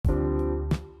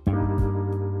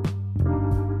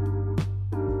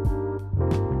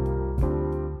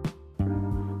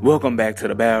Welcome back to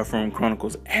the Bathroom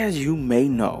Chronicles. As you may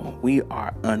know, we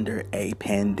are under a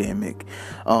pandemic.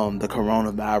 The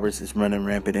coronavirus is running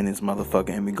rampant in this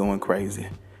motherfucker and we going crazy.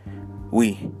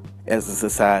 We, as a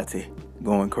society,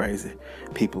 going crazy.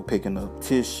 People picking up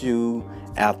tissue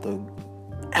out the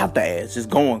ass, just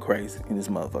going crazy in this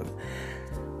motherfucker.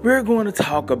 We're going to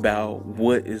talk about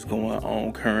what is going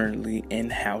on currently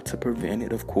and how to prevent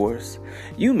it, of course.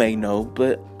 You may know,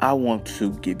 but I want to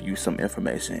give you some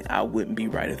information. I wouldn't be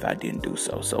right if I didn't do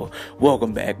so. So,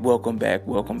 welcome back.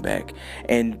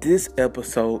 And this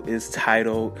episode is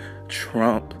titled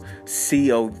Trump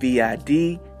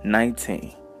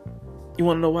COVID-19. You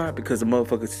want to know why? Because the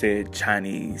motherfucker said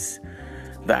Chinese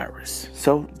virus.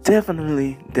 So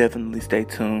definitely stay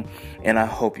tuned, and I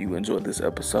hope you enjoy this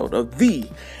episode of the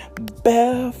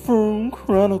Bathroom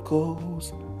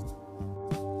Chronicles.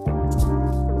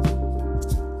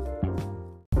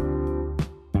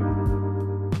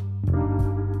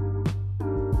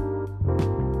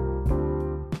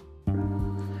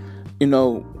 You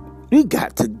know, we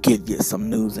got to give you some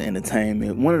news and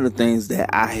entertainment. One of the things that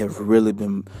I have really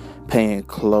been paying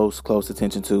close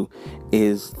attention to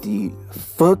is the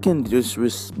fucking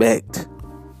disrespect.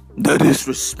 The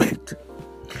disrespect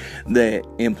that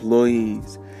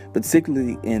employees,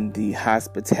 particularly in the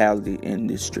hospitality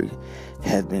industry,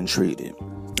 have been treated.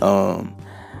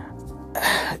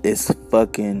 It's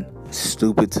fucking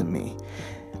stupid to me.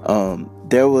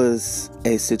 There was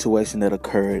a situation that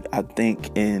occurred, I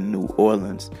think, in New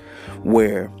Orleans,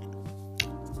 where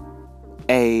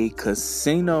a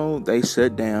casino, they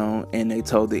shut down and they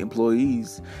told the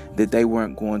employees that they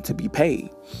weren't going to be paid.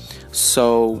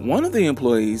 So one of the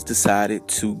employees decided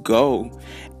to go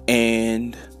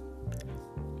and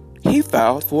he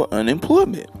filed for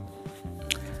unemployment.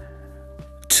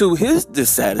 To his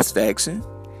dissatisfaction,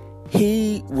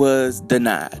 he was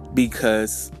denied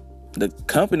because the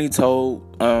company told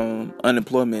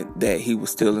unemployment that he was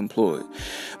still employed.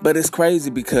 But it's crazy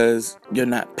because you're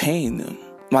not paying them.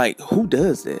 Like, who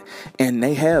does that? And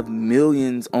they have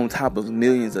millions on top of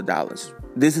millions of dollars.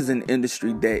 This is an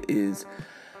industry that is,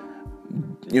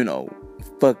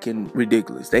 fucking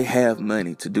ridiculous. They have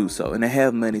money to do so, and they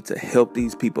have money to help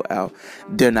these people out.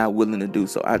 They're not willing to do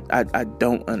so. I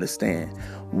don't understand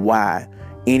why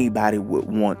anybody would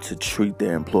want to treat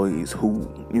their employees who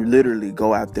you literally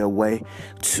go out their way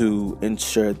to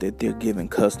ensure that they're giving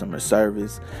customer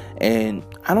service. And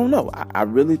I don't know. I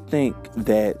really think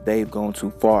that they've gone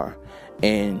too far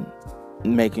in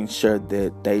making sure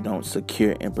that they don't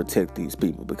secure and protect these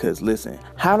people. Because listen,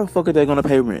 how the fuck are they going to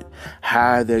pay rent?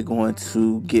 How are they going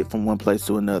to get from one place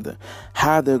to another?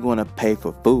 How are they going to pay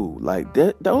for food? Like,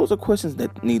 those are questions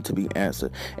that need to be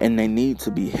answered, and they need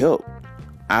to be helped.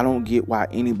 I don't get why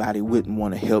anybody wouldn't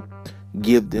want to help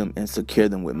give them and secure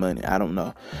them with money. I don't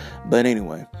know. But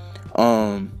anyway,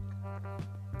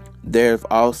 there have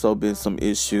also been some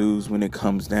issues when it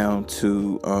comes down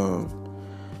to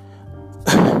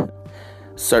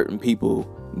certain people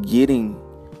getting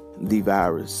the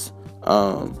virus.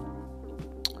 I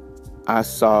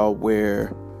saw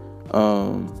where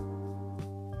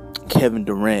Kevin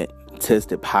Durant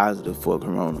tested positive for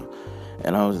corona.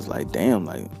 And I was just like, damn,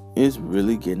 like, it's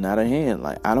really getting out of hand.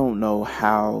 Like, I don't know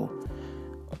how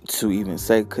to even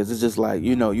say, because it's just like,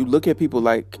 you look at people,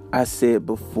 like I said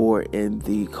before in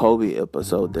the COVID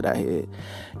episode that I had,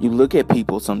 you look at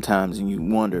people sometimes and you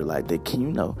wonder, like,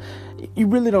 you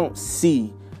really don't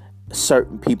see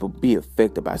certain people be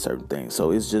affected by certain things. So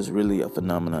it's just really a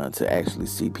phenomenon to actually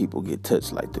see people get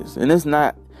touched like this. And it's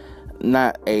not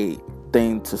a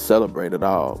thing to celebrate at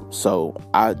all. So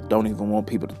I don't even want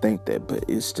people to think that, but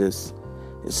it's just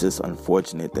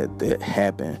unfortunate that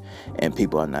happened and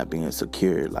people are not being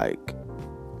secure. Like,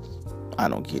 I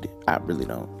don't get it. I really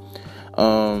don't.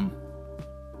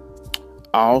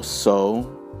 Also,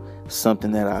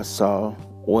 something that I saw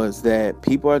was that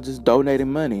people are just donating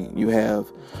money. You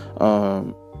have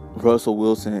Russell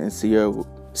Wilson and Sierra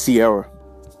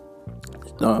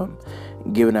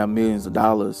giving out millions of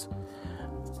dollars.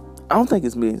 I don't think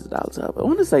it's millions of dollars. I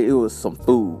want to say it was some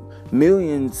food.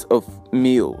 Millions of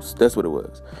meals, that's what it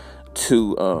was,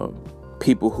 to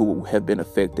people who have been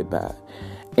affected by it.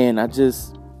 And I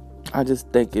just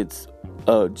think it's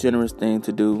a generous thing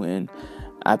to do, and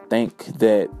I think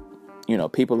that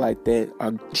people like that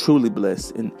are truly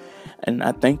blessed, and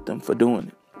I thank them for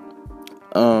doing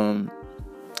it.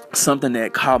 Something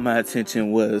that caught my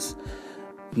attention was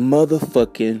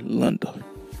motherfucking Lunda.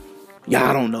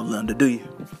 Y'all don't know Lunda, do you?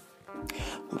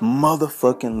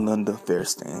 Motherfucking Lunda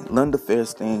Fairstein. Lunda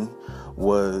Fairstein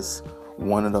was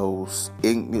one of those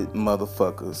ignorant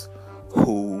motherfuckers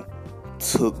who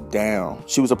took down,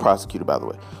 she was a prosecutor, by the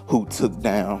way, who took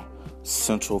down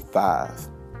Central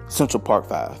Park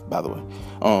 5, by the way,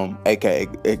 aka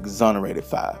Exonerated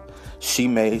 5. She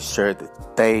made sure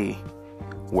that they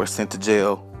were sent to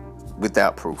jail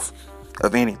without proof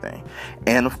of anything.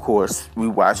 And of course, we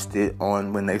watched it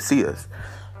on When They See Us.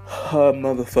 Her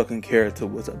motherfucking character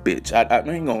was a bitch. I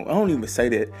don't even say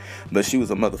that, but she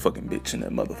was a motherfucking bitch in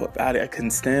that motherfucker. I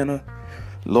couldn't stand her.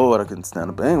 Lord, I couldn't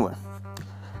stand her. But anyway,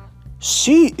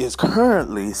 she is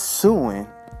currently suing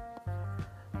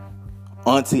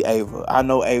Auntie Ava. I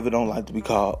know Ava don't like to be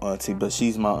called auntie, but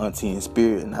she's my auntie in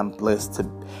spirit, and I'm blessed to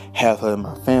have her in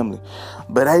my family.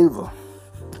 But Ava,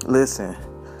 listen,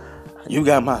 you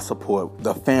got my support.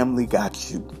 The family got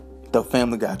you. The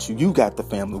family got you. You got the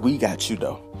family. We got you,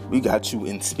 though. We got you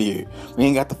in spirit. We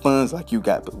ain't got the funds like you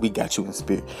got, but we got you in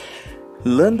spirit.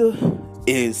 Linda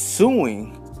is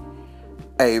suing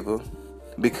Ava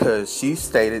because she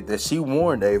stated that she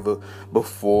warned Ava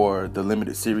before the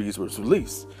limited series was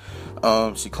released.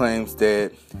 She claims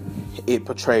that it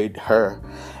portrayed her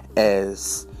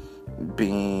as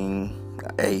being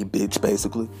a bitch,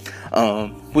 basically,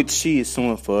 which she is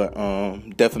suing for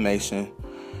defamation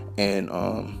and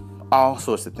all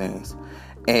sorts of things.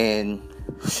 And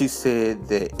she said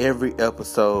that every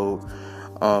episode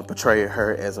portrayed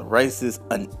her as a racist,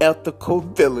 unethical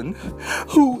villain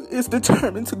who is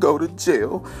determined to go to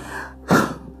jail.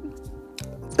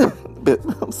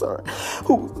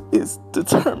 Who is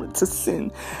determined to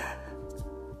send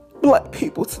black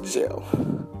people to jail.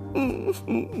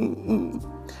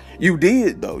 You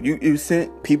did, though. You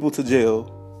sent people to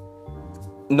jail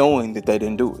knowing that they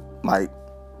didn't do it. Like,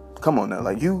 come on now.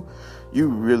 Like, you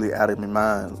really out of your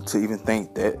mind to even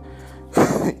think that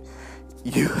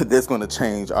that's going to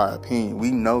change our opinion.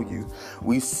 We know you.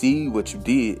 We see what you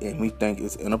did, and we think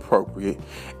it's inappropriate.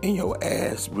 And your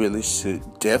ass really should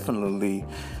definitely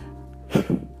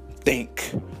you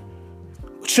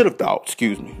should have thought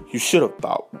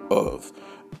of,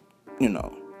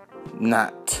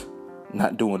 not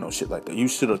doing no shit like that. You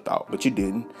should have thought, but you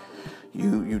didn't.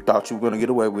 You thought you were going to get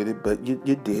away with it, but you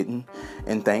didn't.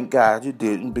 And thank God you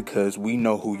didn't, because we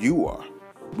know who you are.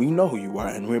 We know who you are,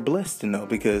 and we're blessed to know,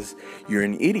 because you're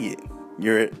an idiot.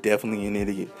 You're definitely an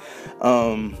idiot.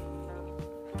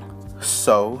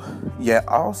 So, yeah,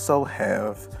 I also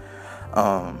have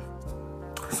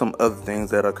some other things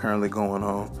that are currently going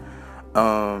on.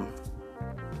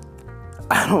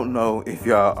 I don't know if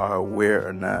y'all are aware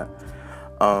or not.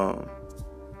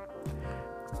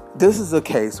 This is a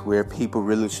case where people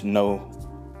really should know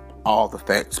all the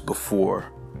facts before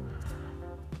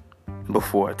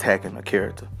attacking a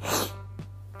character.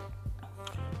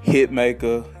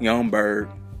 Hitmaker, Young Bird.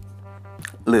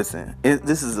 Listen,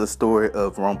 this is a story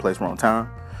of wrong place, wrong time.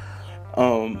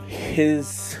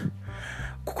 His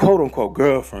quote-unquote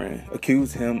girlfriend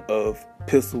accused him of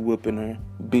pistol whipping her,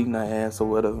 beating her ass or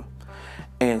whatever.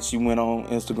 And she went on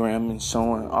Instagram and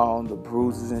showing all the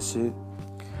bruises and shit.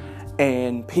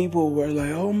 And people were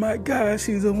like, oh my gosh,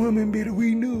 he's a woman beater.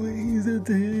 We knew it.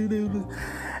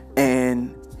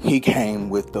 And he came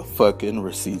with the fucking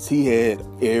receipts. He had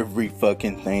every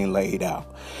fucking thing laid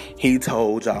out. He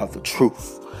told y'all the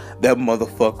truth. That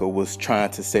motherfucker was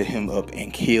trying to set him up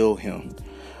and kill him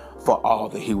for all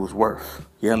that he was worth.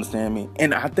 You understand me?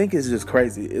 And I think it's just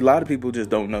crazy. A lot of people just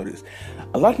don't know this.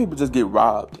 A lot of people just get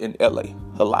robbed in LA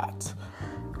a lot.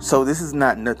 So this is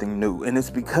not nothing new. And it's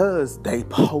because they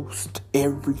post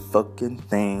every fucking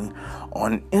thing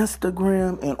on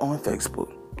Instagram and on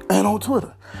Facebook and on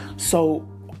Twitter. So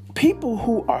people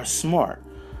who are smart,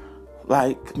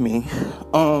 like me,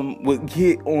 would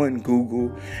get on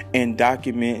Google and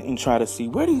document and try to see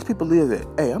where these people live at.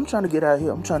 Hey, I'm trying to get out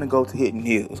here. I'm trying to go to Hidden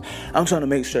Hills. I'm trying to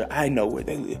make sure I know where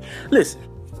they live. Listen.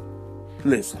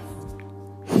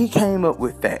 He came up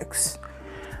with facts.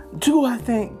 Do I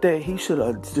think that he should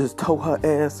have just tore her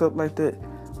ass up like that?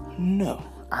 No,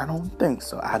 I don't think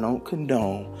so. I don't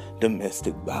condone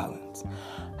domestic violence.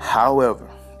 However,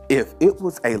 if it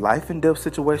was a life and death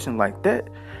situation like that,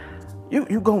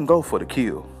 you gonna go for the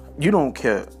kill. You don't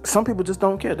care. Some people just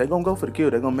don't care. They're gonna go for the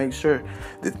kill. They're gonna make sure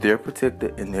that they're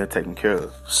protected and they're taken care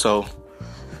of. So,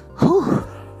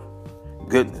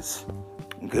 goodness.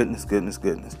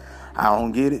 I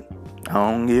don't get it.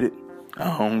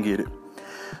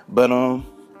 But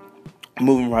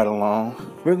moving right along,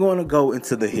 we're going to go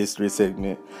into the history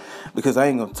segment, because I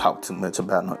ain't going to talk too much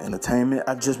about no entertainment.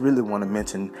 I just really want to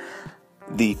mention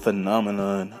the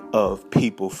phenomenon of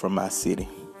people from my city,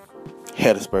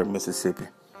 Hattiesburg, Mississippi.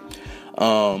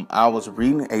 I was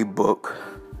reading a book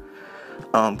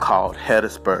called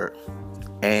Hattiesburg,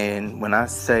 And when I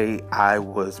say I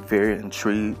was very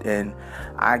intrigued, and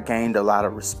I gained a lot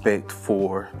of respect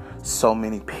for so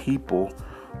many people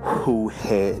who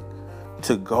had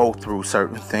to go through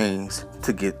certain things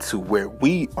to get to where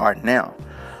we are now.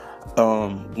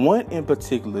 One in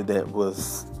particular that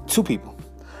was two people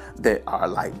that are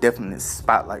like definite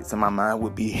spotlights in my mind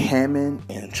would be Hammond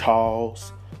and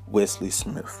Charles Wesley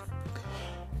Smith.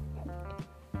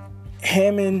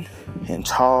 Hammond and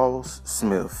Charles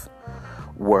Smith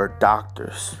were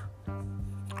doctors.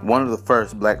 One of the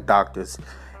first black doctors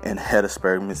in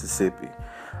Hattiesburg, Mississippi,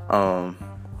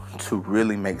 to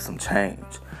really make some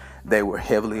change. They were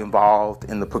heavily involved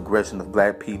in the progression of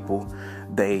black people.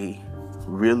 They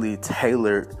really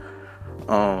tailored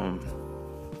a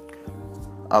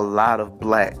lot of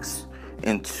blacks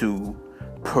into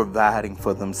providing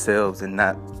for themselves and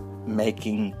not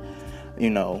making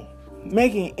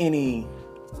any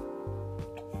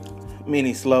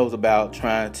slows about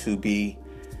trying to be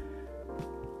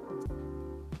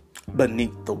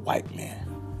beneath the white man.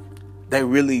 They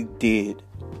really did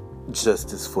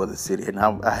justice for the city, and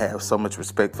I have so much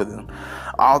respect for them.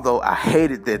 Although I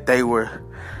hated that they were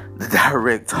the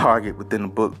direct target within the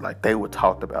book, like they were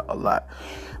talked about a lot.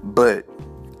 But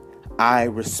I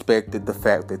respected the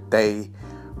fact that they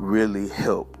really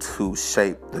helped to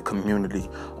shape the community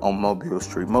on Mobile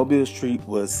Street. Mobile Street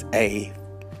was a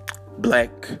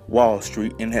Black Wall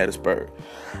Street in Hattiesburg.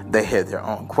 They had their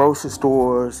own grocery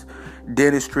stores,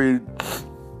 dentistry.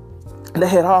 They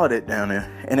had all that down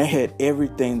there, and they had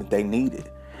everything that they needed.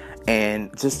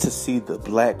 And just to see the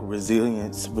black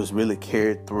resilience was really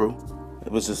carried through,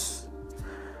 it was just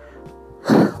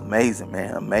amazing,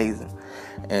 man, amazing.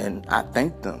 And I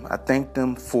thank them. I thank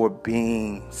them for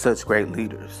being such great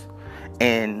leaders.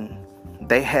 And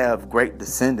they have great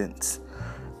descendants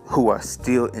who are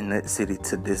still in that city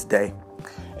to this day.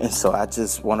 And so I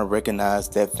just want to recognize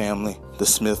that family, the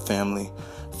Smith family,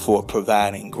 for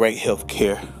providing great health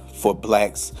care for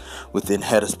blacks within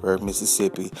Hattiesburg,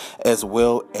 Mississippi, as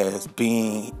well as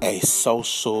being a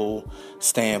social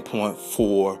standpoint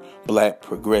for black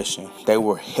progression. They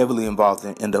were heavily involved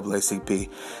in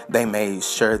NAACP. They made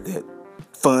sure that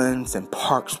funds and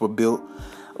parks were built.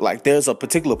 Like there's a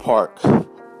particular park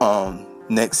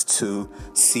next to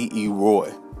C.E.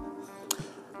 Roy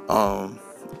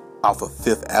off of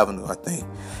Fifth Avenue, I think.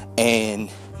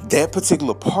 And that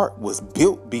particular park was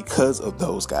built because of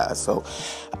those guys. So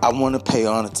I want to pay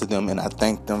honor to them, and I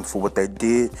thank them for what they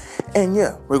did. And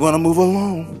yeah, we're going to move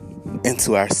along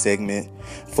into our segment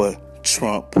for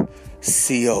Trump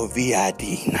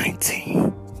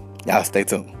COVID-19. Y'all stay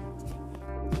tuned.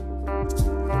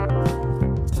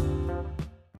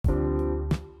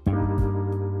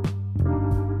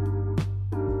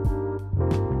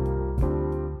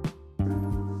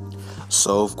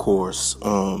 So, of course,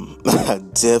 I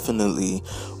definitely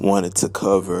wanted to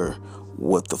cover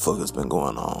what the fuck has been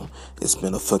going on. It's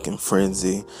been a fucking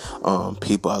frenzy.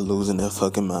 People are losing their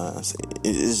fucking minds.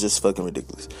 It's just fucking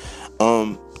ridiculous.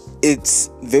 It's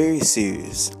very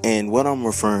serious. And what I'm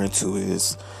referring to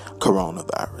is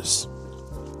coronavirus.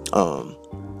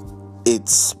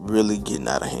 It's really getting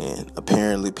out of hand.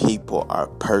 Apparently, people are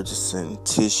purchasing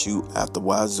tissue at the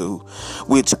wazoo,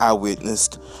 which I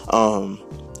witnessed.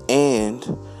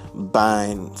 And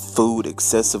buying food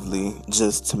excessively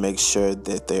just to make sure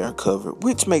that they are covered,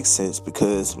 which makes sense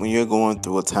because when you're going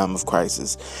through a time of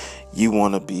crisis, you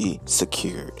want to be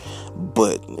secured.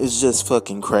 But it's just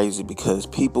fucking crazy because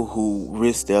people who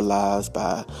risk their lives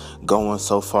by going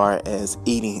so far as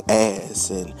eating ass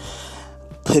and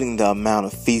putting the amount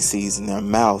of feces in their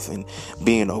mouth and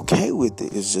being okay with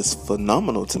it is just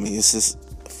phenomenal to me. It's just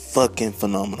fucking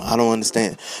phenomenal. I don't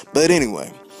understand. But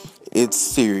anyway, it's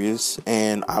serious,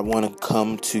 and I want to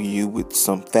come to you with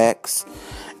some facts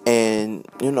and,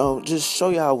 just show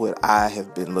y'all what I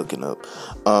have been looking up.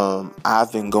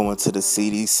 I've been going to the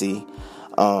CDC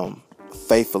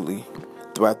faithfully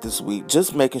throughout this week,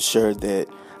 just making sure that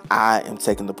I am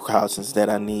taking the precautions that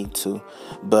I need to.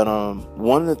 But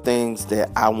one of the things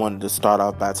that I wanted to start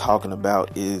off by talking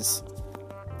about is,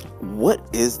 what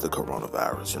is the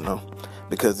coronavirus,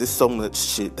 Because there's so much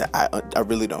shit that I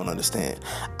really don't understand.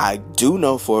 I do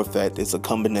know for a fact it's a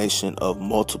combination of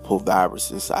multiple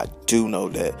viruses. I do know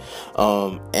that.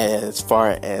 As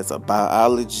far as a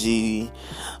biology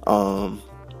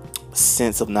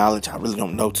sense of knowledge, I really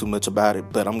don't know too much about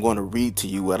it. But I'm going to read to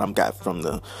you what I've got from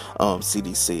the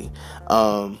CDC.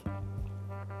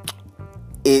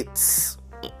 It's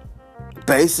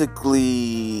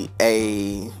basically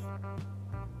a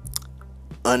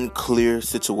unclear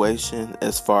situation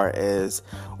as far as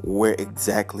where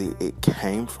exactly it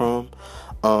came from.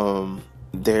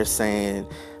 They're saying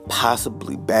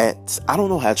possibly bats. I don't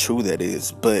know how true that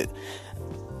is, but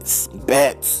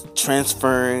bats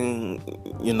transferring,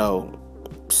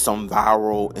 some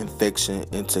viral infection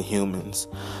into humans,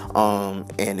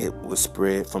 and it was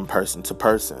spread from person to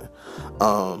person,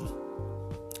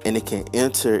 and it can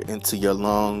enter into your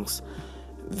lungs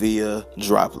via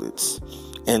droplets.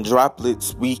 And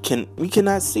droplets we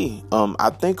cannot see. I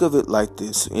think of it like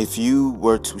this: if you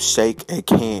were to shake a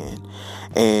can,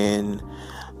 and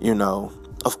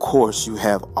of course you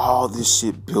have all this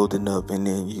shit building up, and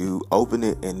then you open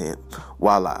it and then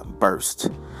voila, burst.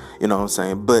 You know what I'm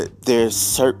saying? But there's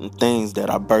certain things that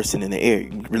are bursting in the air.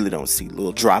 You really don't see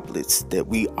little droplets that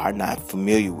we are not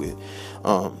familiar with.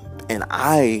 And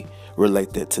I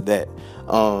relate that to that.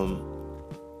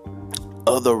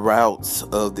 Other routes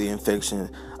of the infection,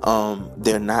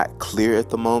 they're not clear at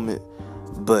the moment,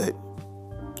 but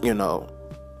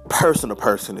person to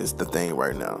person is the thing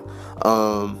right now.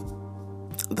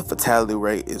 The fatality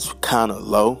rate is kind of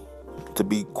low, to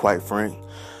be quite frank,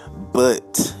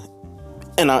 but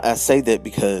I say that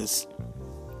because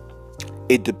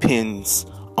it depends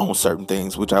on certain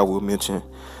things, which I will mention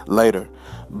later,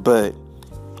 but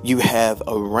you have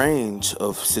a range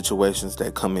of situations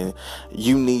that come in.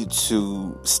 You need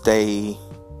to stay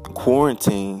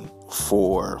quarantined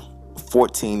for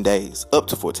 14 days, up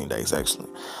to 14 days actually.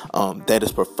 That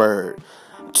is preferred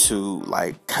to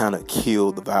kind of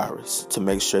kill the virus, to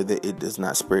make sure that it does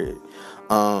not spread.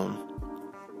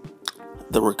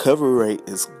 The recovery rate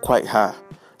is quite high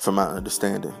from my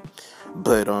understanding,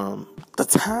 but the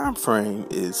time frame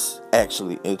is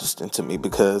actually interesting to me,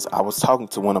 because I was talking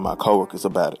to one of my coworkers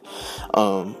about it.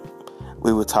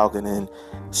 We were talking, and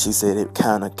she said it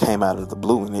kind of came out of the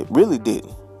blue, and it really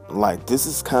didn't. This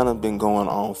has kind of been going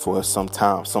on for some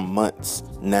time, some months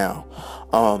now,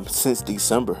 since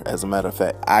December. As a matter of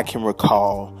fact, I can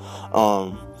recall,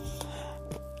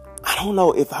 I don't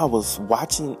know if I wasn't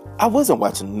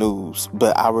watching news,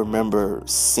 but I remember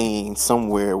seeing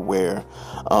somewhere where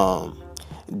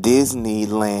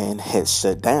Disneyland had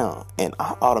shut down, and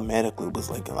I automatically was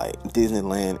thinking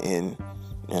Disneyland in,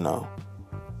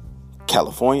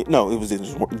 California. No, it was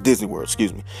Disney World,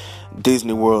 excuse me.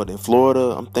 Disney World in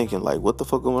Florida. I'm thinking what the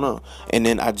fuck going on? And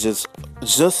then I just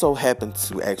so happened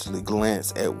to actually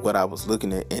glance at what I was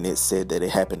looking at, and it said that it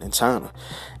happened in China.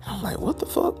 And I'm like, what the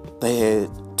fuck? They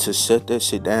had to shut that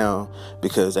shit down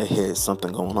because they had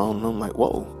something going on. And I'm like,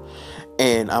 whoa.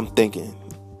 And I'm thinking,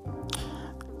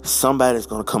 somebody's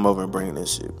gonna come over and bring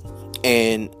this shit.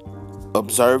 And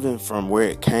observing from where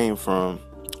it came from,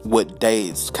 what day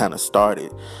it's kind of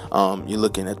started, you're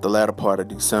looking at the latter part of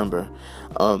December.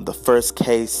 The first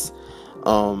case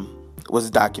was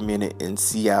documented in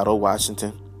Seattle,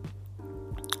 Washington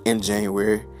in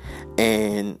January,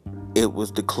 and it was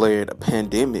declared a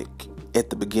pandemic at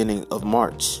the beginning of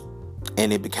March,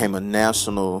 and it became a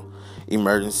national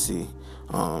emergency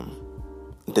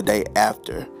the day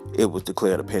after it was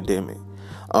declared a pandemic,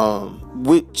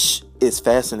 which is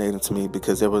fascinating to me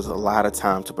because there was a lot of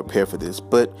time to prepare for this,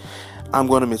 but I'm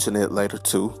going to mention it later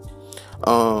too.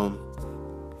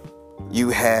 You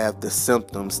have the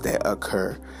symptoms that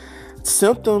occur.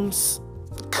 Symptoms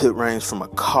could range from a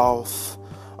cough,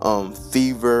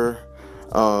 fever,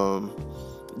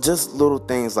 just little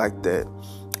things like that.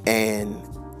 And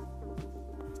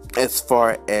as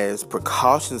far as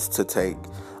precautions to take,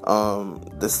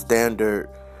 the standard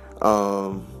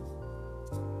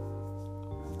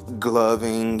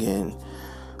gloving and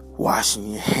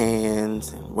washing your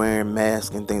hands and wearing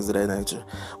masks and things of that nature,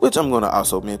 which I'm going to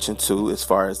also mention too as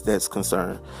far as that's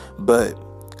concerned. But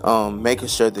making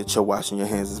sure that you're washing your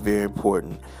hands is very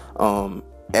important,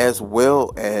 as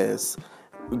well as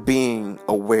being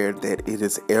aware that it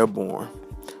is airborne.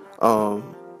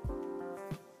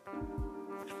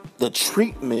 The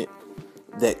treatment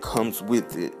that comes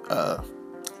with it,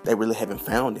 they really haven't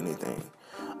found anything.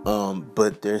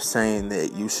 But they're saying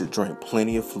that you should drink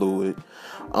plenty of fluid,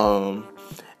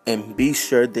 and be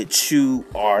sure that you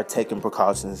are taking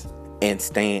precautions and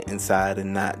staying inside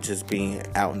and not just being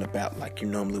out and about like you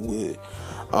normally would.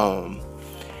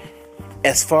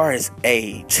 As far as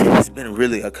age, it's been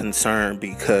really a concern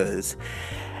because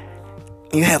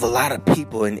you have a lot of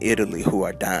people in Italy who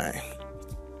are dying,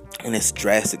 and it's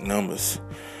drastic numbers.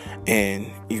 And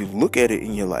you look at it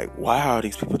and you're like, why are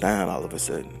these people dying all of a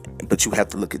sudden? But you have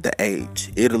to look at the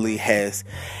age. Italy has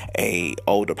a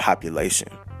older population.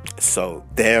 So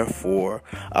therefore,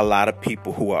 a lot of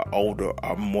people who are older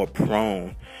are more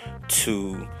prone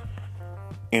to,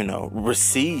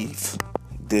 receive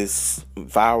this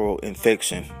virus,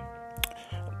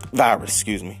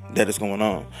 that is going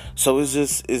on. So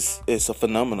it's a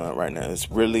phenomenon right now.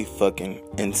 It's really fucking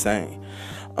insane.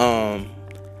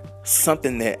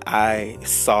 Something that I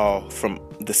saw from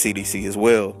the CDC as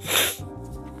well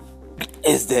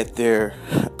is that they're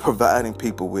providing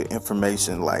people with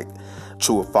information like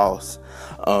true or false.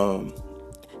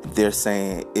 They're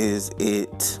saying,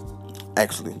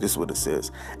 actually, this is what it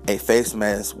says. A face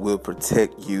mask will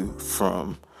protect you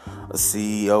from a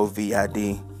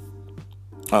COVID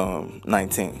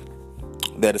 19.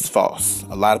 That is false.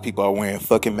 A lot of people are wearing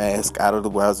fucking masks out of the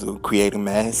wazoo, creating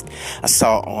masks. I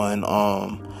saw on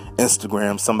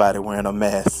Instagram somebody wearing a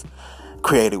mask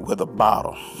created with a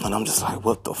bottle, and I'm just like,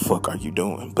 what the fuck are you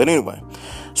doing? But anyway,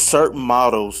 certain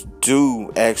models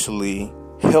do actually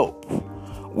help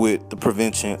with the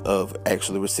prevention of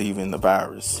actually receiving the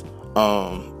virus,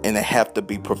 and they have to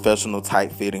be professional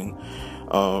tight-fitting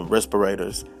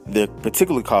respirators. They're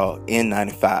particularly called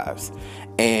N95s,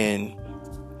 and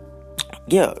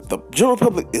yeah, the general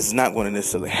public is not going to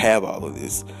necessarily have all of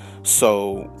this.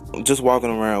 So just walking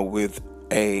around with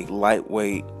a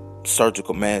lightweight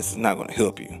surgical mask is not going to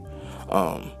help you.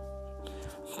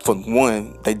 For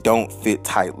one, they don't fit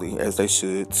tightly as they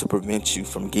should to prevent you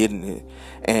from getting it,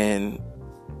 and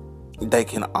they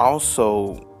can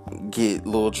also get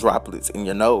little droplets in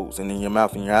your nose and in your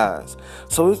mouth and your eyes.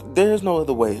 So there's no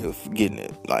other way of getting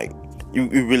it. Like, you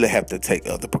really have to take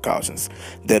other precautions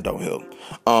that don't help.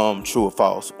 True or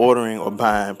false? Ordering or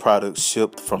buying products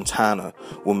shipped from China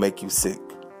will make you sick.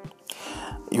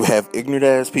 You have ignorant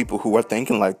ass people who are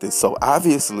thinking like this. So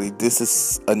obviously this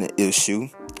is an issue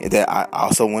that I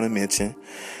also want to mention,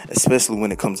 especially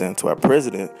when it comes down to our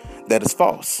president. That is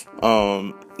false.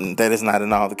 That is not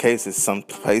in all the cases. Some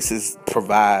places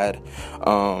provide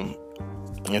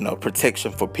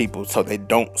protection for people so they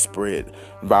don't spread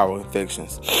viral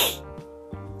infections.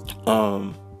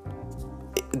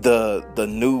 The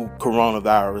new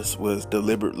coronavirus was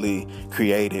deliberately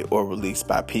created or released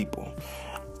by people.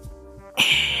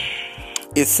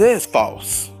 It says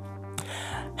false.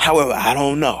 However, I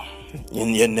don't know.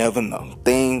 And you never know.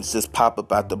 Things just pop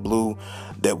up out the blue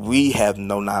that we have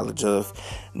no knowledge of.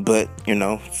 But,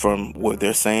 from what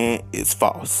they're saying, it's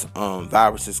false.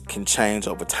 Viruses can change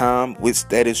over time, which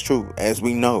that is true, as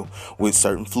we know, with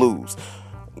certain flus.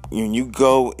 When you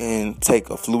go and take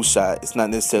a flu shot, it's not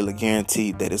necessarily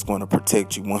guaranteed that it's going to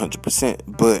protect you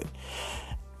 100%. But,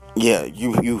 yeah,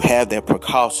 you have that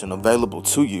precaution available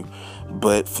to you.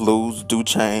 But flus do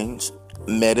change.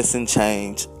 Medicine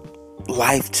change.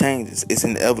 Life changes. It's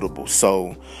inevitable.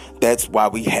 So that's why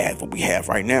we have what we have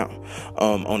right now.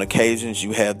 On occasions,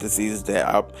 you have diseases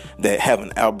that have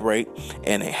an outbreak,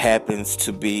 and it happens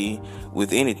to be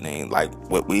with anything like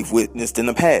what we've witnessed in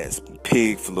the past: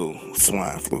 pig flu,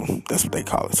 swine flu. That's what they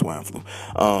call it, swine flu.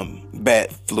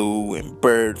 Bat flu and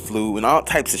bird flu and all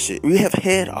types of shit. We have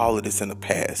had all of this in the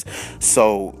past.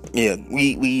 So yeah,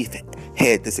 we've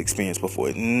had this experience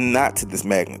before, not to this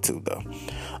magnitude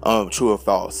though. True or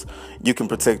false? You can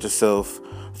protect yourself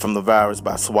from the virus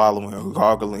by swallowing or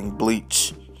gargling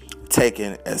bleach,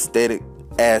 taking acetic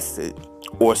acid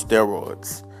or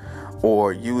steroids,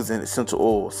 or using essential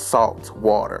oils, salt,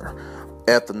 water,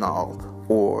 ethanol,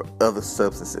 or other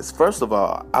substances. First of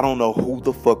all, I don't know who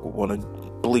the fuck would want to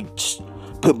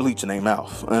put bleach in their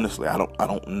mouth. Honestly, I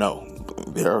don't know.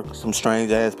 There are some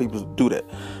strange ass people who do that.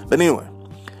 But anyway,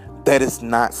 that is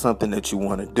not something that you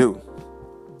want to do.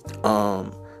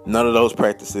 None of those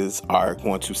practices are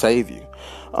going to save you.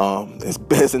 It's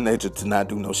best in nature to not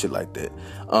do no shit like that.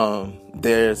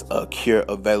 There's a cure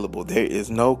available. There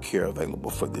is no cure available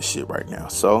for this shit right now.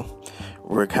 So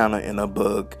we're kind of in a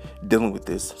bug dealing with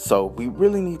this. So we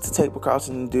really need to take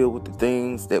precautions and deal with the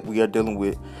things that we are dealing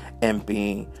with and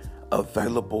being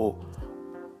available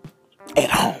at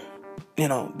home.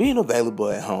 Being available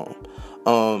at home.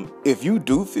 If you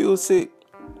do feel sick,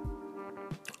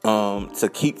 to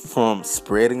keep from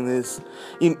spreading this,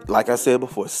 like I said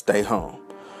before, stay home.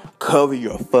 Cover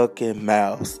your fucking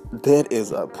mouths. That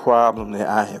is a problem that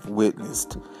I have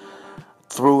witnessed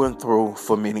through and through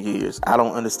for many years. I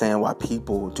don't understand why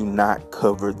people do not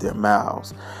cover their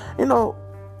mouths.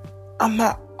 I'm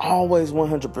not always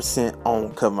 100%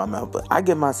 on cover my mouth, but I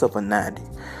give myself a 90.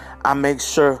 I make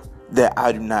sure that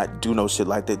I do not do no shit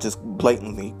like that, just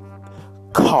blatantly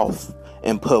cough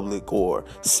in public or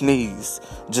sneeze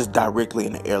just directly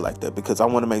in the air like that, because I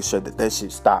want to make sure that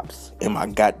shit stops in my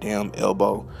goddamn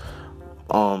elbow,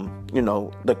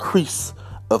 the crease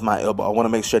of my elbow. I want to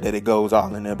make sure that it goes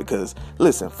all in there, because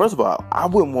listen, first of all, I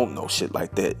wouldn't want no shit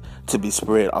like that to be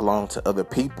spread along to other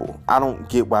people. I don't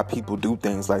get why people do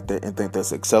things like that and think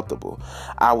that's acceptable.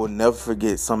 I will never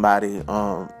forget somebody, it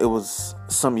was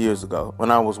some years ago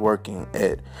when I was working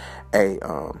at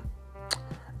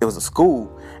it was a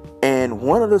school, and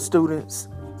one of the students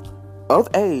of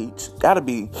age, gotta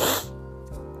be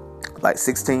like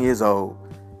 16 years old,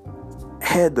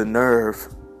 had the nerve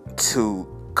to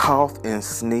cough and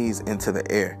sneeze into the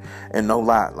air. And no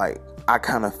lie, like, I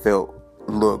kind of felt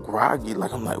a little groggy.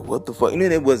 Like, I'm like, what the fuck? And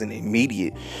then it wasn't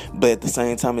immediate, but at the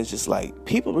same time, it's just like,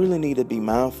 people really need to be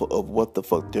mindful of what the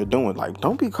fuck they're doing. Like,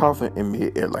 don't be coughing in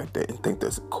mid-air like that and think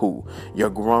that's cool. You're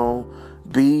grown.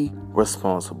 Be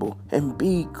responsible and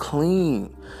be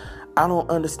clean. I don't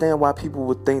understand why people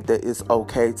would think that it's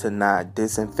okay to not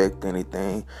disinfect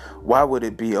anything. Why would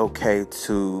it be okay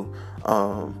to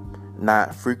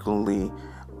not frequently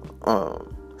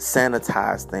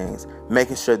sanitize things,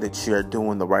 making sure that you're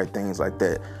doing the right things like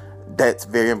that? That's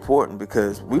very important,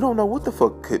 because we don't know what the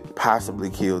fuck could possibly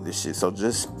kill this shit. So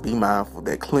just be mindful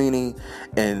that cleaning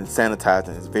and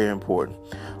sanitizing is very important.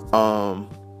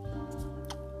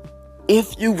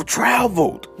 If you've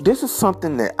traveled, this is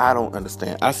something that I don't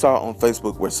understand. I saw on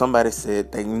Facebook where somebody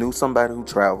said they knew somebody who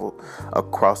traveled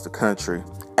across the country.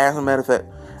 As a matter of fact,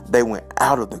 they went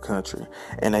out of the country,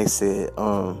 and they said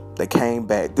they came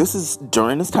back. This is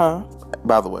during this time,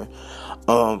 by the way.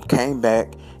 Came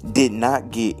back, did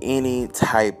not get any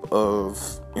type of,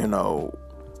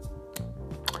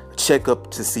 checkup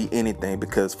to see anything,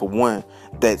 because for one,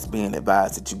 that's being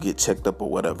advised that you get checked up or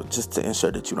whatever, just to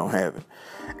ensure that you don't have it.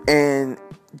 And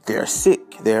they're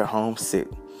sick. They're homesick.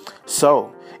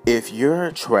 So if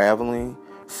you're traveling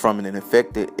from an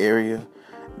infected area,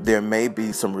 there may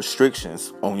be some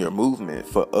restrictions on your movement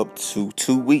for up to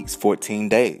 2 weeks, 14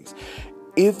 days.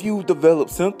 If you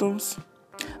develop symptoms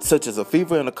such as a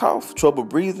fever and a cough, trouble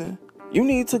breathing, you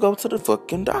need to go to the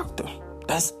fucking doctor.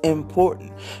 That's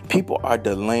important. People are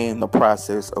delaying the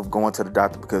process of going to the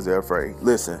doctor because they're afraid.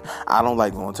 Listen, I don't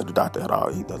like going to the doctor at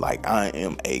all either. Like, I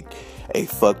am I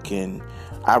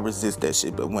resist that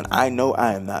shit. But when I know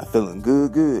I am not feeling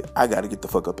good, I got to get the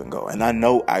fuck up and go. And I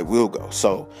know I will go.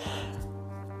 So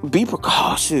be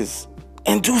precautious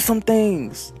and do some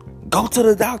things. Go to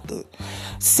the doctor.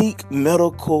 Seek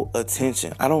medical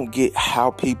attention. I don't get how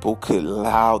people could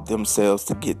allow themselves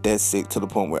to get that sick to the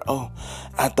point where,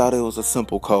 I thought it was a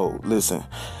simple cold. Listen,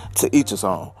 to each his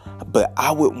own. But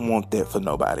I wouldn't want that for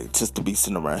nobody, just to be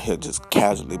sitting around here just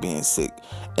casually being sick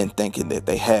and thinking that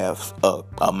they have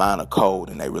a minor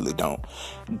cold and they really don't.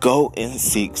 Go and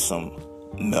seek some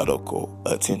medical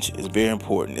attention. It's very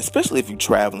important, especially if you're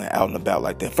traveling out and about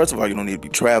like that. First of all, you don't need to be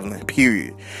traveling,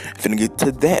 period. I'm finna get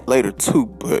to that later too,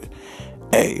 but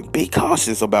hey, be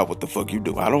cautious about what the fuck you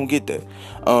do. I don't get that.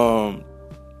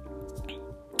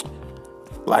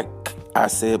 Like I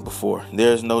said before,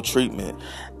 there's no treatment.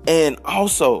 And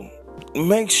also,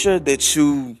 make sure that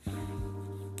you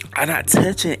are not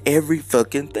touching every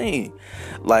fucking thing.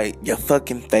 Like your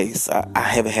fucking face. I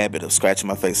have a habit of scratching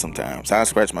my face sometimes. I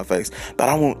scratch my face, but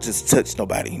I won't just touch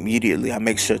nobody immediately. I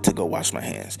make sure to go wash my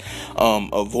hands.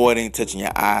 Avoiding touching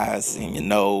your eyes and your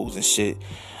nose and shit.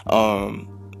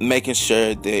 Making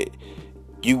sure that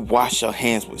you wash your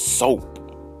hands with soap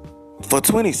for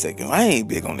 20 seconds. I ain't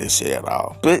big on this shit at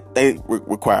all, but they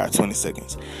require 20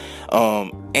 seconds.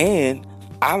 And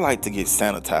I like to get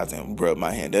sanitized and rub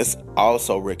my hand. That's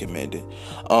also recommended.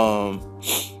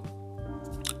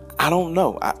 I don't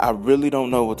know. I really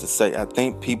don't know what to say. I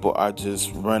think people are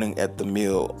just running at the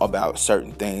mill about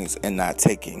certain things and not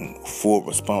taking full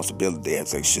responsibility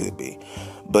as they should be.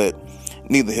 But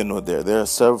neither here nor there. There are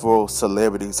several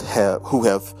celebrities who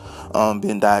have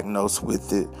been diagnosed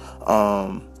with it.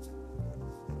 I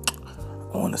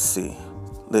want to see.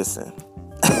 Listen.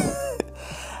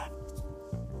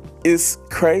 It's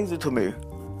crazy to me.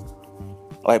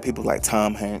 Like people like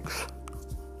Tom Hanks,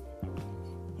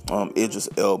 Idris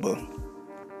Elba,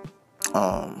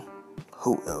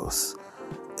 who else?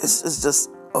 It's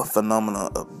just a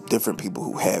phenomenon of different people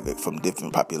who have it from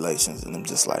different populations, and I'm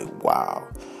just like, wow,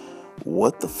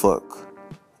 what the fuck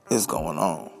is going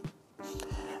on?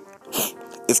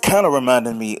 It's kind of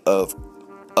reminding me of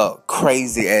a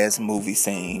crazy ass movie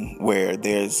scene where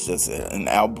there's just an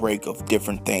outbreak of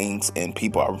different things and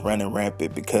people are running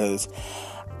rampant, because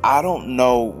I don't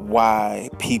know why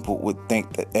people would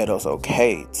think that is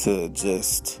okay to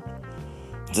just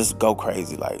go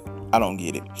crazy. Like, I don't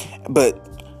get it. But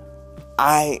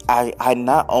I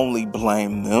not only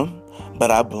blame them,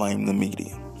 but I blame the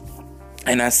media.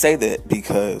 And I say that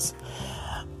because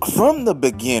from the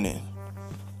beginning,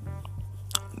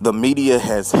 the media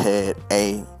has had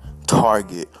a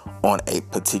target on a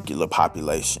particular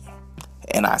population.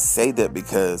 And I say that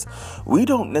because we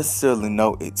don't necessarily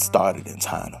know it started in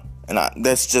China. And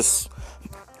that's just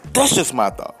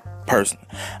my thought, personally.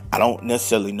 I don't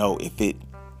necessarily know if it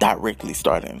directly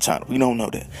started in China. We don't know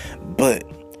that. But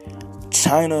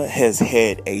China has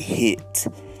had a hit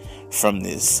from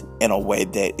this in a way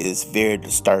that is very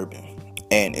disturbing.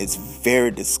 And it's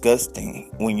very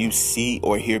disgusting when you see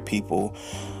or hear people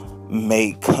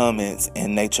make comments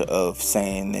in nature of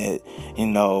saying that,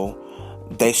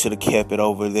 they should have kept it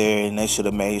over there and they should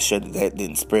have made sure that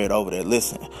didn't spread over there.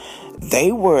 Listen,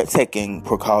 they were taking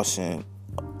precaution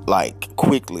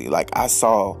quickly. I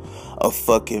saw a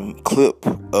fucking clip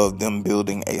of them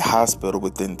building a hospital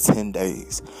within 10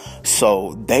 days.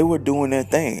 So they were doing their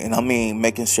thing. And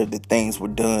making sure that things were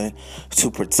done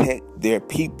to protect their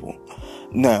people.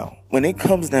 Now, when it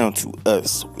comes down to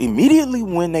us, immediately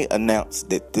when they announced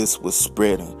that this was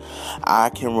spreading, I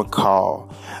can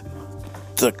recall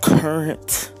the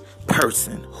current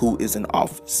person who is in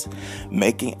office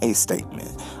making a statement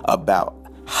about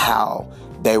how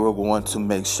they were going to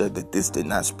make sure that this did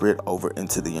not spread over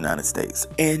into the United States.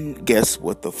 And guess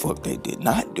what the fuck they did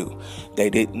not do? They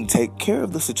didn't take care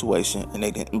of the situation, and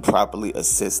they didn't properly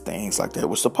assess things like they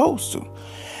were supposed to.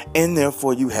 And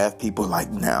therefore, you have people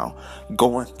now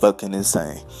going fucking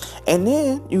insane. And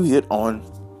then you hit on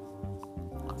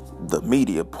the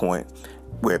media point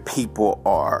where people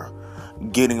are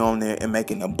getting on there and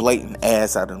making a blatant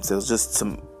ass out of themselves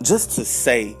just to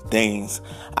say things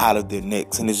out of their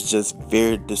necks, and it's just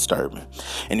very disturbing.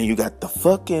 And then you got the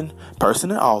fucking person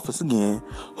in office again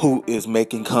who is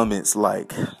making comments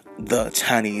like the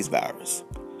Chinese virus.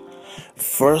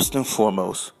 First and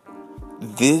foremost,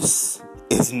 this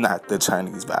is not the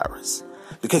Chinese virus,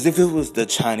 because if it was the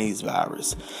Chinese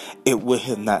virus, it would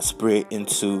have not spread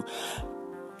into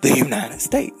the United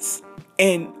States.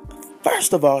 And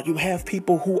first of all, you have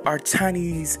people who are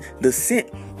Chinese descent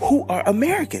who are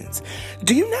Americans.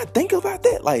 Do you not think about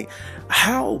that?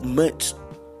 How much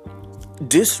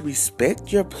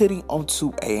disrespect you're putting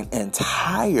onto an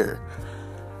entire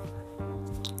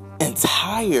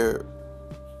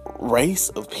race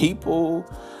of people,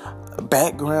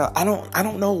 background. I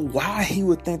don't know why he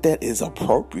would think that is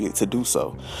appropriate to do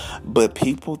so, but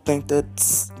people think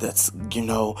that's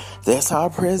our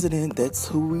president, that's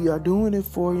who we are doing it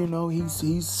for.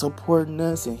 He's supporting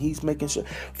us and he's making sure.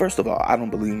 First of all, I don't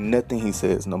believe nothing he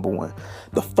says. Number one,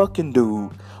 the fucking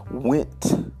dude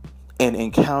went and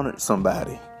encountered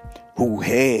somebody who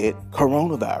had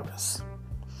coronavirus,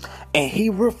 and he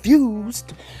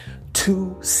refused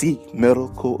to seek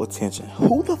medical attention.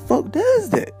 Who the fuck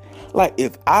does that?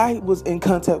 If I was in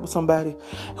contact with somebody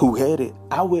who had it,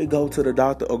 I would go to the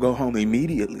doctor or go home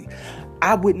immediately.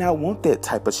 I would not want that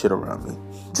type of shit around me.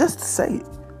 Just to say it.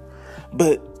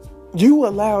 But you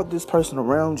allowed this person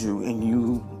around you, and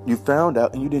you found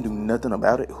out and you didn't do nothing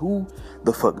about it. Who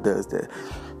the fuck does that?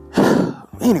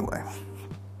 Anyway.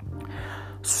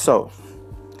 So,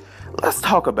 let's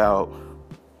talk about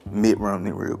Mitt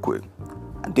Romney real quick.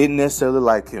 I didn't necessarily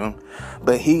like him,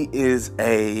 but he is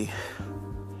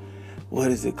what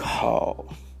is it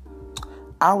called?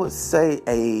 I would say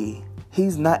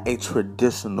he's not a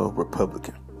traditional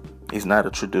Republican. He's not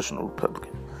a traditional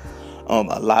Republican.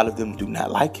 A lot of them do not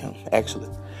like him, actually.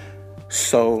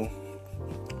 So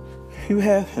you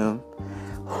have him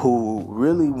who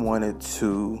really wanted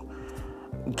to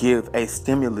give a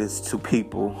stimulus to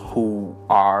people who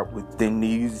are within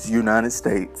these United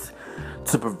States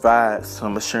to provide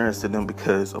some assurance to them,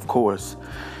 because, of course,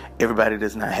 everybody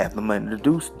does not have the money to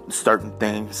do certain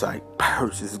things like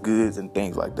purchase goods and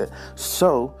things like that.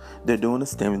 So they're doing a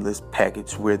stimulus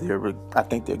package where I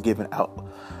think they're giving out,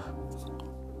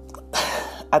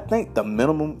 I think the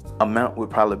minimum amount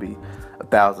would probably be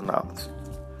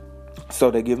 $1,000. So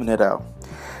they're giving it out.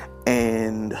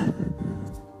 And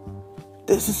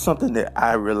this is something that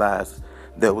I realized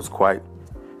that was quite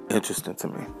interesting to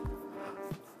me.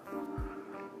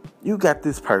 You got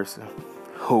this person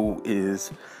who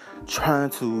is trying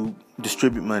to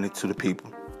distribute money to the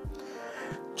people.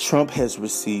 Trump has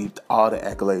received all the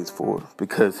accolades for it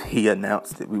because he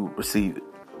announced that we would receive it.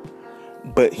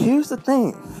 But here's the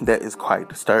thing that is quite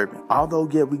disturbing. Although,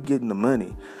 yeah, we're getting the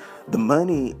money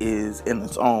is in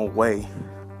its own way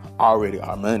already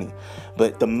our money.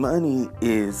 But the money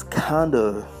is kind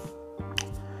of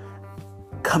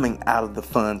coming out of the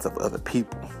funds of other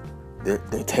people.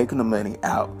 They're taking the money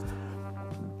out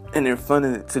and they're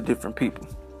funding it to different people.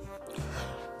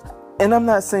 And I'm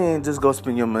not saying just go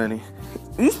spend your money.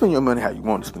 You spend your money how you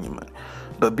want to spend your money.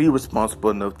 But be responsible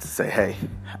enough to say, hey,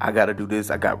 I got to do this.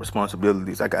 I got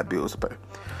responsibilities. I got bills to pay.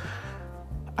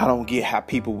 I don't get how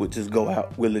people would just go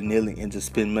out willy-nilly and just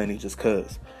spend money just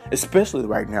because. Especially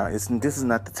right now. This is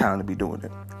not the time to be doing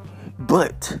it.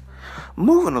 But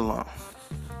moving along.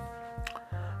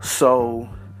 So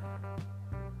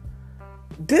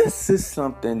this is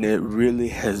something that really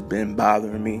has been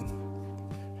bothering me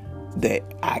that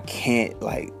I can't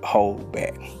hold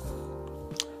back.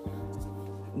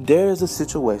 there's a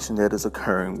situation that is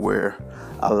occurring where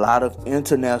a lot of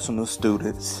international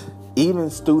students, even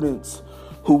students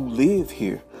who live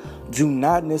here, do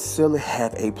not necessarily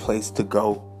have a place to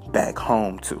go back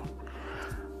home to.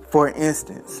 For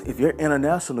instance, if you're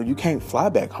international, you can't fly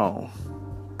back home.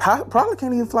 Probably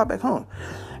can't even fly back home.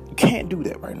 You can't do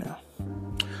that right now.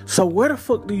 So where the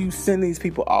fuck do you send these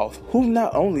people off who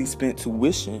not only spent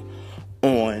tuition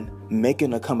on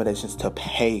making accommodations to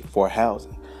pay for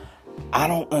housing? I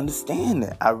don't understand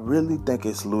that. I really think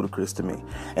it's ludicrous to me.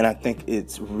 And I think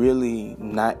it's really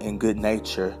not in good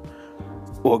nature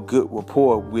or good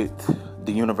rapport with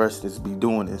the universities be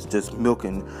doing this, just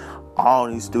milking all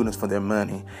these students for their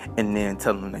money and then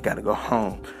telling them they got to go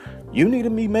home. You need to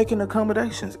be making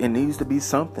accommodations. It needs to be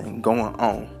something going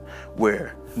on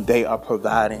where they are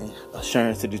providing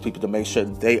assurance to these people to make sure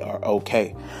they are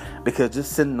okay. Because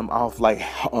just sending them off like,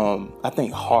 I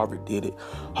think Harvard did it.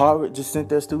 Harvard just sent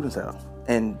their students out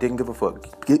and didn't give a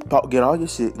fuck. Get all your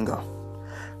shit and go.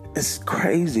 It's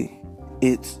crazy.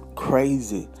 It's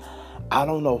crazy. I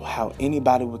don't know how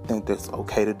anybody would think that's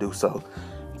okay to do so.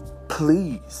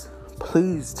 Please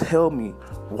tell me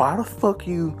why the fuck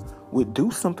you would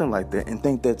do something like that and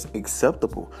think that's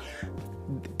acceptable.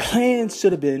 Plans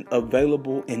should have been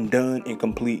available and done and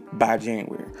complete by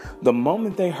January. The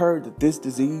moment they heard that this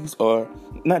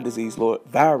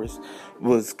virus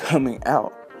was coming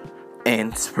out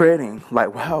and spreading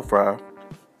like wildfire.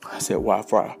 I said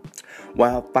wildfire.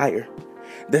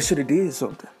 They should have did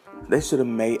something. They should have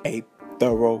made a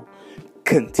thorough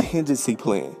contingency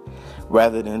plan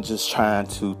rather than just trying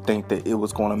to think that it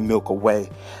was going to milk away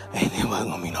and it wasn't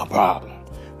going to be no problem.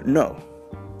 No.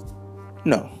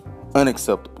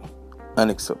 Unacceptable.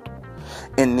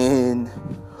 And then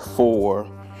for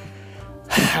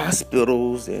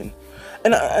hospitals and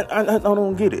I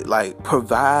don't get it. Like,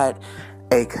 provide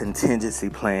a contingency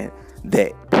plan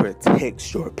that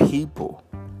protects your people.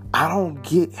 I don't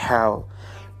get how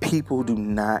people do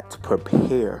not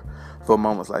prepare for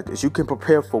moments like this. You can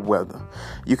prepare for weather.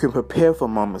 You can prepare for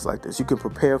moments like this. You can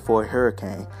prepare for a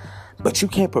hurricane. But you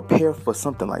can't prepare for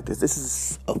something like this. This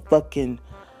is a fucking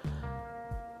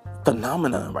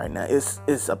phenomenon right now.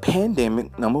 It's a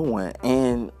pandemic, number one,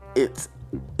 and it's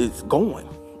going.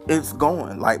 It's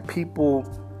going. Like, people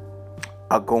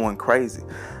are going crazy.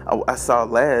 I saw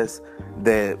last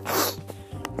that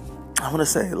I want to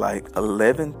say like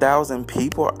 11,000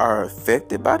 people are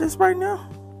affected by this right now.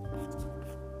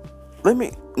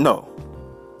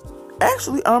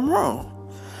 Actually, I'm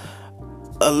wrong.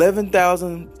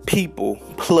 11,000 people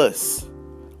plus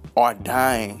are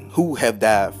dying, who have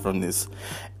died from this,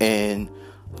 and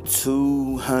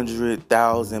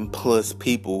 200,000 plus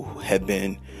people have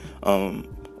been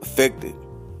affected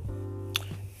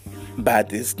by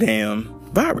this damn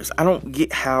virus. I don't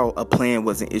get how a plan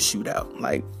wasn't issued out.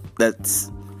 Like,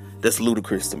 that's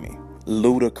ludicrous to me.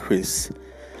 Ludicrous.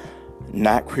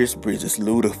 Not Chris Bridges,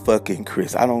 fucking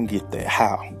Chris. I don't get that.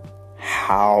 How?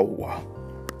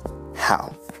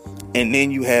 And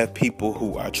then you have people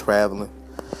who are traveling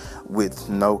with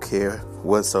no care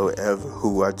whatsoever,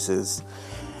 who are just,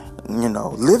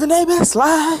 living their best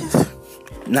life,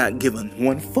 not giving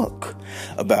one fuck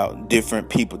about different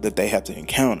people that they have to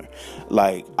encounter.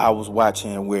 Like, I was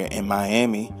watching where in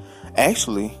Miami,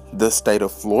 actually the state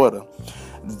of Florida,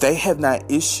 they have not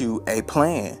issued a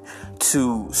plan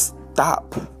to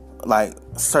stop like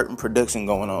certain production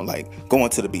going on, like going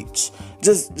to the beach.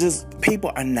 Just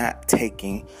people are not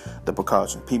taking the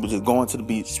precaution. People just going to the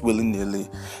beach willy-nilly,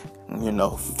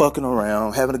 fucking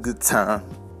around, having a good time.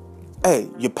 Hey,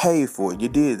 you paid for it. You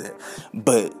did that.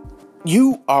 But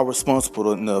you are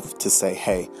responsible enough to say,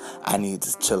 hey, I need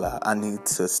to chill out. I need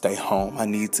to stay home. I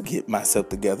need to get myself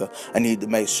together. I need to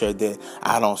make sure that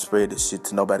I don't spread this shit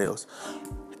to nobody else.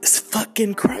 It's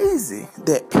fucking crazy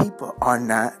that people are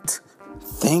not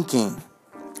thinking.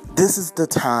 This is the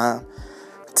time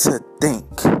to think.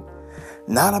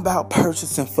 Not about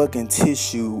purchasing fucking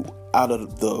tissue out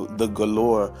of the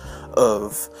galore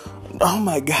of, oh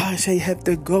my gosh, I have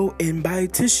to go and buy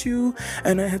tissue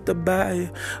and I have to buy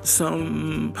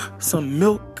some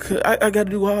milk. I gotta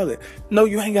do all that. No,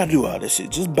 you ain't gotta do all that shit.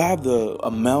 Just buy the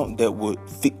amount that would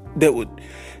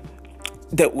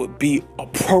be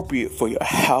appropriate for your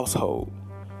household.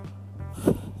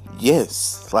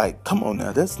 Yes, like, come on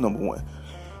now, that's number one.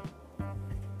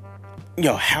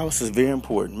 Your house is very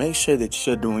important. Make sure that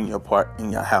you're doing your part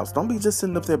in your house. Don't be just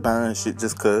sitting up there buying shit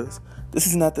just cause. This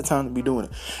is not the time to be doing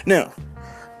it. Now,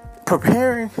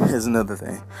 preparing is another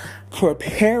thing.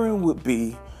 Preparing would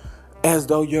be as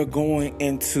though you're going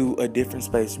into a different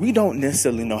space. We don't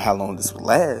necessarily know how long this will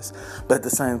last, but at the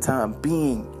same time,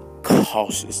 being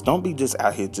cautious. Don't be just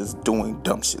out here just doing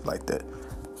dumb shit like that.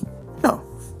 No.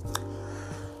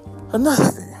 Another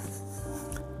thing.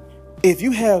 If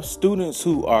you have students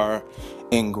who are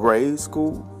in grade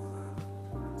school,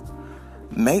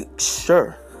 make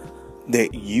sure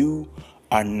that you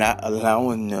are not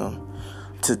allowing them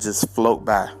to just float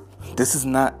by. This is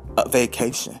not a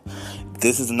vacation.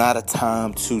 This is not a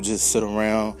time to just sit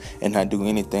around and not do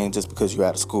anything just because you're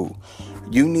out of school.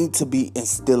 You need to be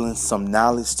instilling some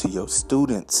knowledge to your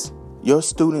students. Your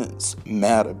students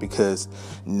matter, because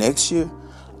next year,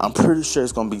 I'm pretty sure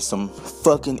it's going to be some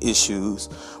fucking issues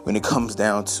when it comes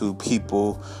down to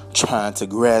people trying to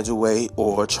graduate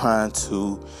or trying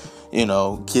to,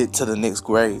 get to the next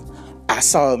grade. I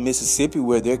saw in Mississippi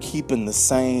where they're keeping the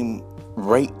same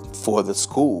rate for the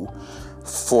school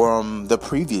from the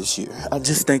previous year. I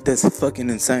just think that's fucking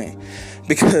insane,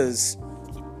 because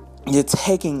you're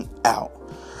taking out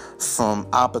from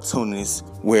opportunities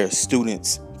where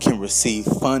students can receive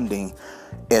funding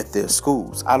at their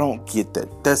schools. I don't get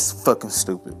that. That's fucking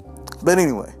stupid. But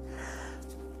anyway,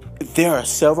 there are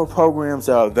several programs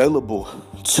that are available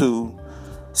to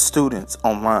students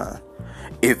online.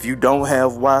 If you don't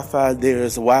have Wi-Fi, there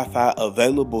is Wi-Fi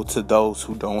available to those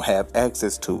who don't have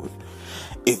access to it.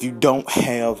 If you don't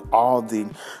have all the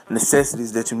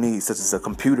necessities that you need, such as a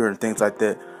computer and things like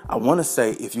that, I want to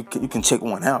say if you can check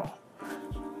one out.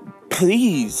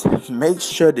 Please make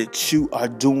sure that you are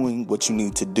doing what you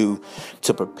need to do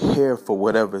to prepare for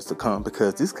whatever is to come,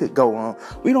 because this could go on.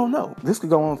 We don't know. This could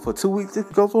go on for 2 weeks. It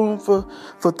could go on for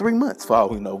 3 months, for all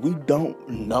we know. We don't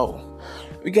know.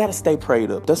 We got to stay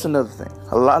prayed up. That's another thing.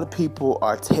 A lot of people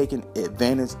are taking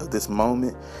advantage of this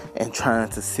moment and trying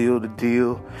to seal the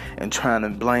deal and trying to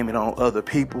blame it on other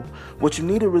people. What you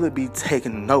need to really be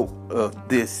taking note of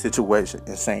this situation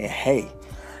and saying, hey,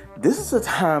 this is a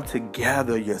time to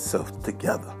gather yourself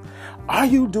together. Are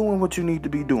you doing what you need to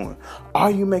be doing?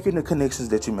 Are you making the connections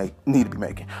that you need to be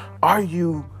making? Are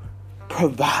you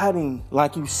providing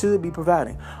like you should be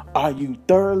providing? Are you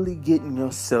thoroughly getting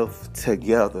yourself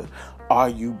together? Are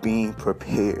you being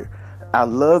prepared? I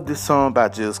love this song by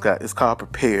Jill Scott. It's called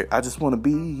Prepared. I just want to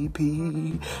be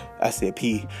I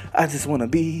just want to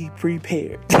be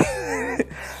prepared.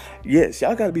 Yes,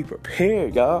 y'all got to be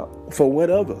prepared, y'all, for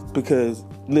whatever. Because,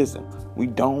 listen, we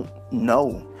don't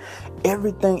know.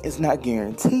 Everything is not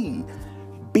guaranteed.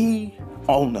 Be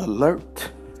on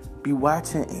alert. Be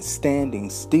watching and standing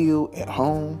still at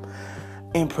home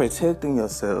and protecting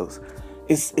yourselves.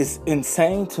 It's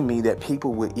insane to me that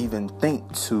people would even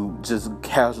think to just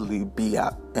casually be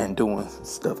out and doing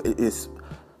stuff. It's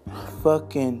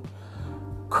fucking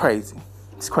crazy.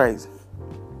 It's crazy.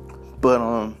 But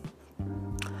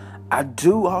I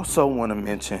do also want to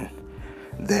mention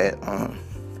that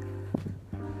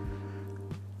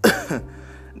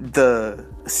the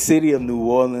city of New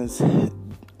Orleans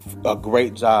a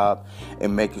great job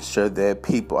in making sure that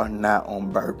people are not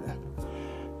on bourbon.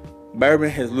 Bourbon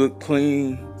has looked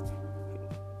clean.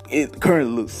 It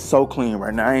currently looks so clean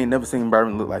right now. I ain't never seen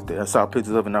bourbon look like that. I saw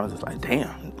pictures of it and I was just like,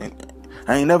 damn.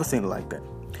 I ain't never seen it like that.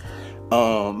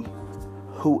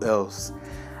 Who else?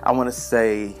 I want to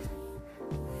say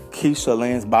Keisha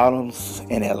Lance Bottoms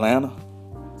in Atlanta,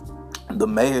 the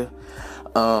mayor,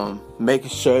 making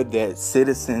sure that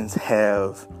citizens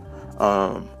have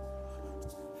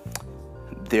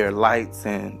their lights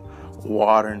and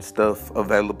water and stuff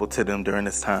available to them during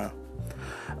this time.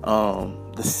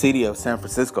 The city of San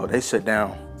Francisco, they shut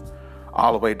down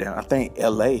all the way down. I think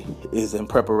LA is in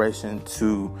preparation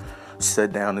to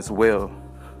shut down as well,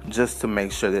 just to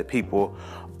make sure that people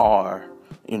are,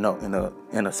 in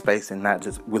a space and not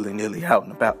just willy-nilly out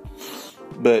and about.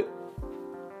 But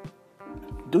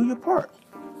do your part.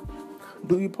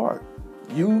 Do your part.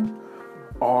 You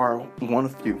are one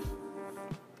of few.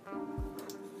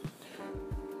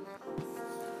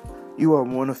 You are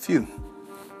one of few.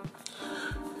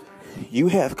 You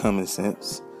have common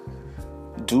sense.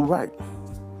 Do right.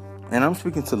 And I'm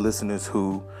speaking to listeners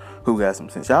who got some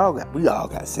sense. We all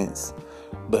got sense.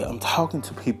 But I'm talking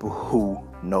to people who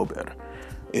know better.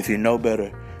 If you know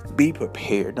better, be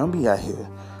prepared. Don't be out here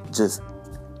just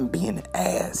being an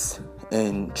ass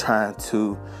and trying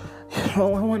to, I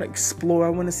want to explore. I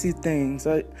want to see things.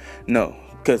 No,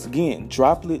 because again,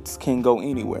 droplets can go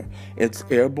anywhere. It's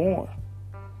airborne.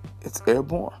 It's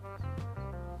airborne.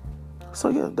 So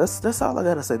yeah, that's all I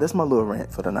gotta say. That's my little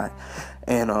rant for tonight.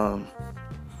 And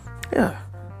yeah.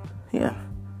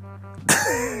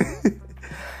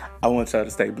 I want y'all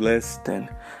to stay blessed and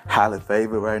highly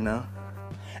favored right now.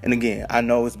 And again, I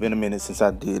know it's been a minute since I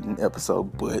did an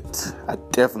episode, but I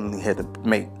definitely had to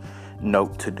make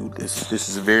note to do this. This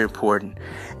is very important,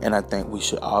 and I think we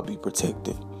should all be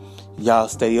protected. Y'all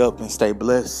stay up and stay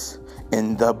blessed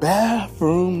in the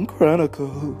Bathroom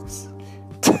Chronicles.